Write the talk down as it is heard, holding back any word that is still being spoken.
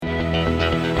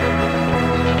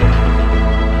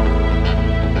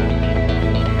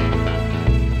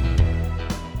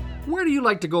Where do you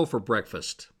like to go for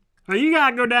breakfast? Well, you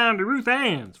gotta go down to Ruth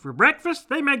Ann's. For breakfast,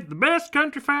 they make the best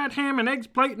country fried ham and eggs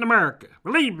plate in America.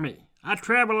 Believe me, I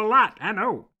travel a lot, I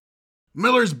know.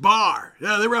 Miller's Bar.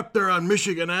 Yeah, they're up there on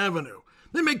Michigan Avenue.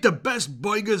 They make the best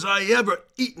burgers I ever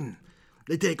eaten.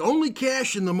 They take only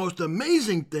cash, and the most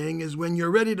amazing thing is when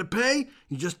you're ready to pay,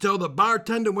 you just tell the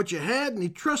bartender what you had, and he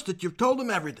trusts that you've told him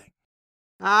everything.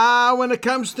 When it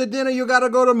comes to dinner, you gotta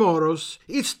go to Moro's.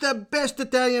 It's the best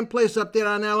Italian place up there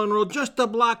on Allen Road, just a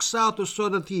block south of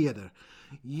Soda Theater.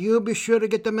 You be sure to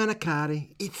get the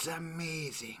manicotti. It's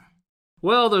amazing.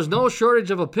 Well, there's no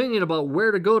shortage of opinion about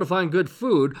where to go to find good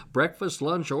food, breakfast,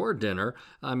 lunch, or dinner.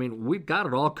 I mean, we've got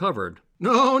it all covered.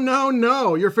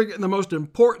 No. You're forgetting the most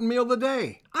important meal of the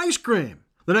day. Ice cream.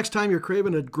 The next time you're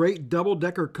craving a great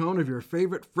double-decker cone of your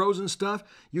favorite frozen stuff,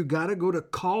 you gotta go to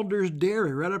Calder's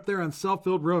Dairy right up there on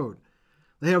Southfield Road.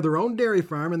 They have their own dairy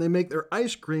farm, and they make their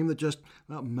ice cream that just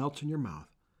melts in your mouth.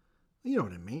 You know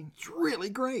what I mean. It's really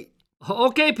great.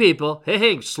 Okay, people.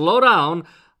 Hey, slow down.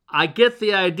 I get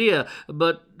the idea,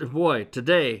 but boy,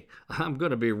 today I'm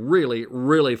going to be really,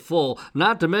 really full,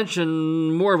 not to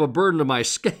mention more of a burden to my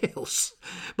scales.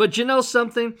 But you know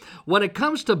something? When it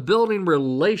comes to building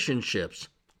relationships,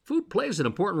 food plays an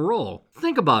important role.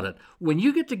 Think about it. When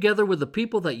you get together with the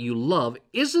people that you love,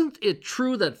 isn't it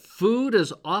true that food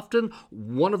is often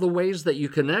one of the ways that you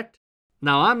connect?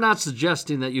 Now, I'm not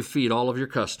suggesting that you feed all of your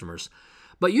customers,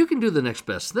 but you can do the next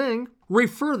best thing.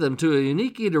 Refer them to a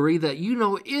unique eatery that you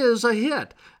know is a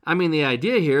hit. I mean, the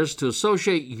idea here is to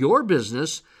associate your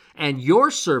business and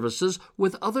your services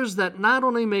with others that not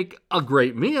only make a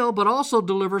great meal, but also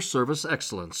deliver service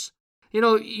excellence. You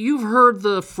know, you've heard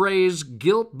the phrase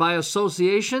guilt by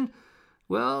association.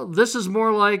 Well, this is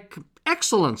more like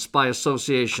excellence by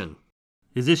association.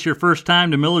 Is this your first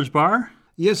time to Miller's Bar?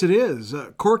 Yes, it is.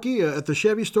 Corky at the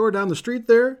Chevy store down the street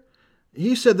there,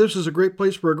 he said this is a great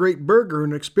place for a great burger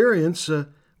and experience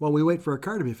while we wait for a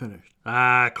car to be finished.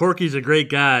 Corky's a great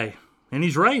guy. And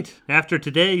he's right. After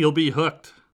today, you'll be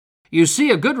hooked. You see,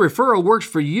 a good referral works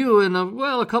for you in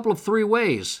a couple of three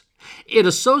ways. It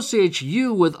associates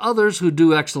you with others who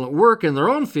do excellent work in their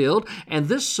own field, and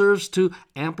this serves to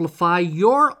amplify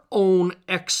your own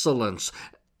excellence.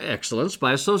 Excellence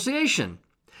by association.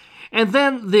 And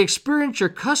then the experience your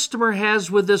customer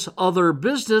has with this other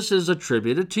business is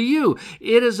attributed to you.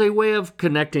 It is a way of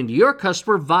connecting to your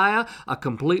customer via a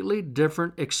completely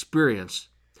different experience.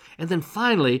 And then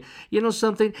finally, you know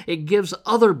something? It gives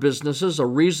other businesses a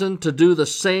reason to do the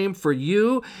same for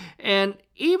you. And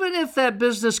even if that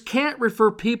business can't refer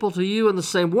people to you in the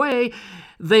same way,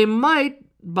 they might,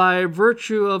 by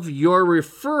virtue of your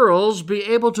referrals, be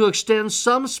able to extend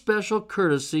some special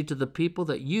courtesy to the people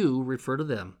that you refer to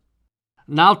them.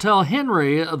 Now tell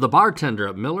Henry, the bartender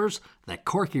at Miller's, that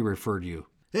Corky referred you.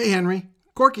 Hey, Henry.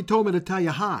 Corky told me to tell you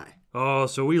hi. Oh,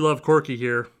 so we love Corky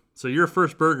here. So your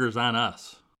first burger's on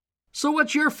us. So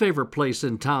what's your favorite place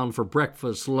in town for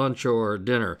breakfast, lunch, or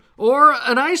dinner? Or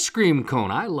an ice cream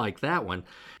cone? I like that one.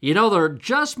 You know, there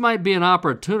just might be an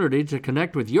opportunity to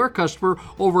connect with your customer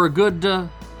over a good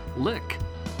lick.